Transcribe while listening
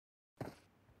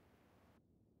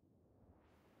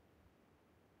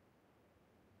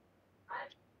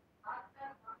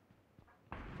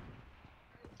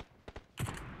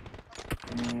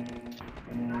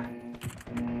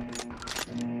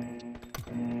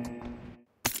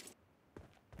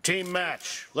Team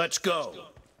match, let's go.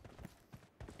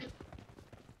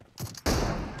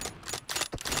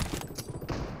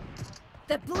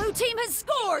 The blue team has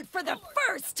scored for the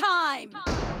first time!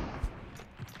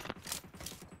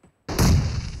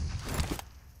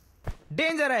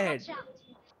 Danger ahead!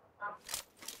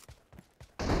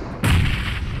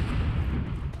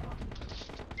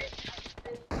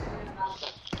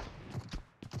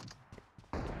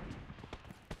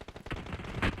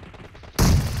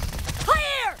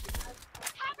 Clear!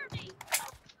 Cover me!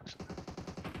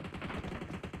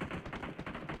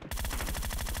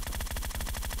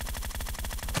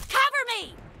 Cover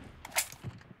me!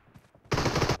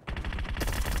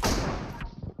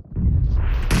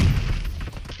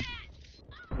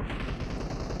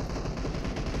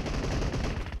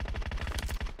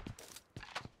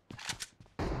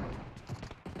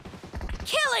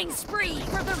 Killing spree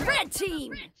for the red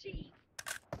team!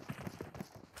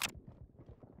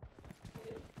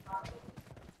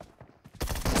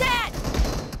 Dead!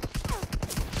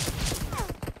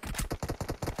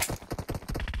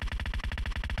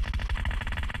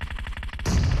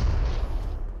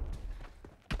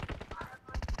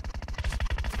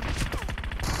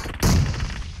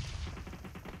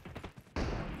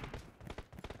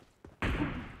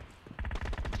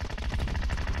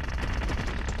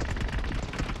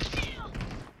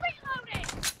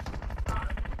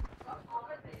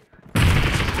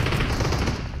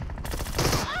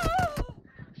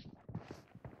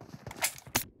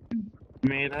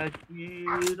 मेरा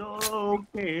hero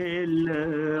खेल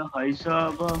हाय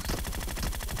शाबाश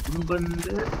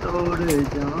बंदे तोड़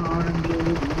जाएंगे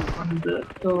बंदे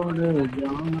तोड़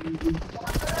जाएंगे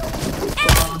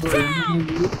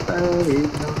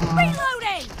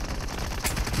Reloading!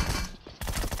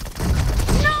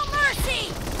 No mercy!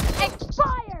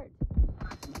 Expired!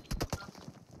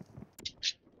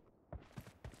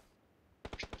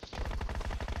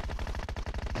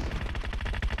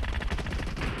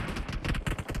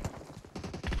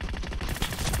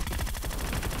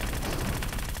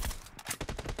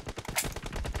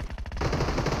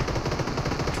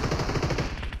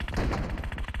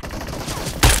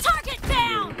 Target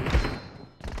down!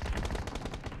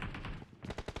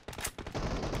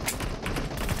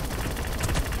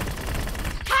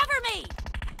 Cover me!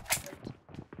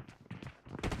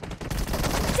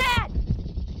 Dead!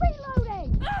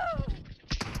 Reloading!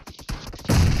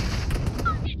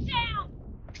 Target down!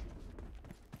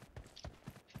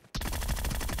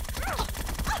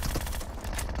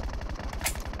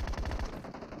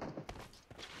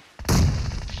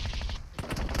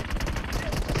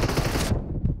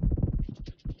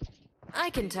 I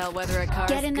can tell whether a car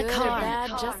Get is in the good car. or bad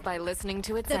just by listening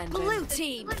to its The engine. blue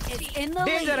team is in the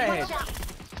Danger lead. ahead!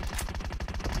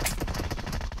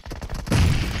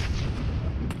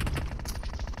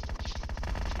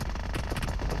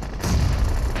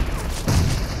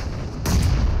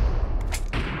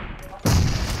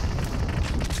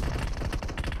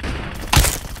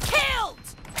 Killed!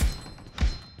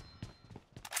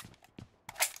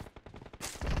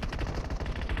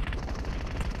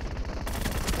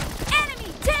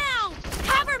 Enemy down!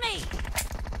 Cover me!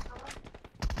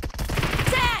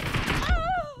 Dead!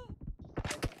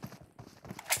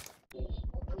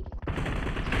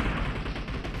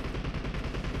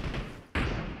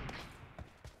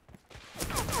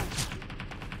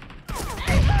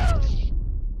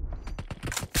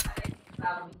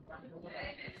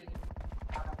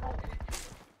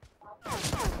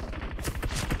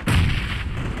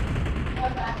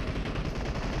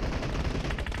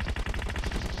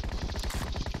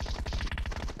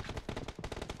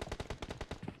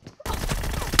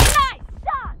 Nice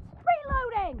shot!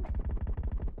 Reloading!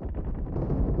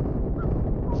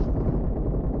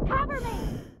 Cover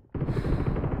me!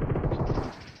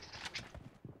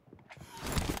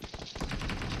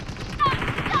 Nice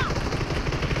shot!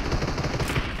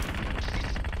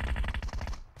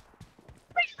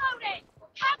 Reloading!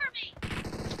 Cover me!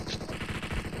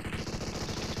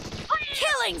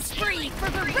 Killing spree for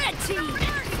the red team!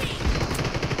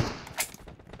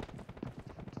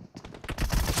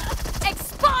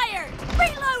 Expired!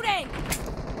 Reloading!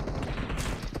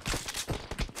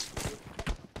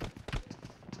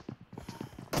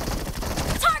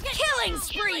 Target killing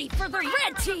spree for the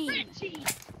red team!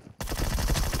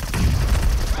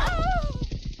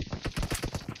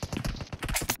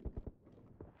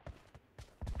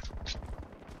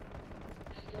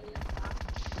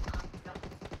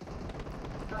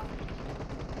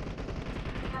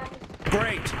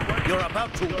 Great, you're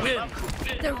about to win.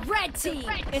 The red team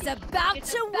is about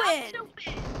to win!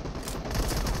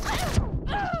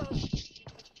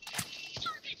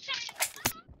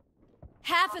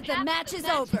 Half Half of the match is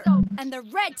over, and the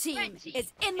red team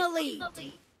is in the lead.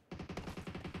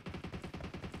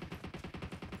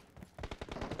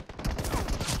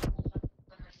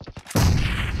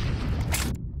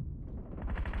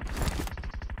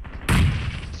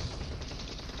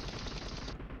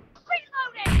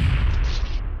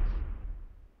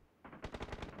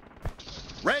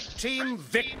 Red team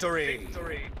victory.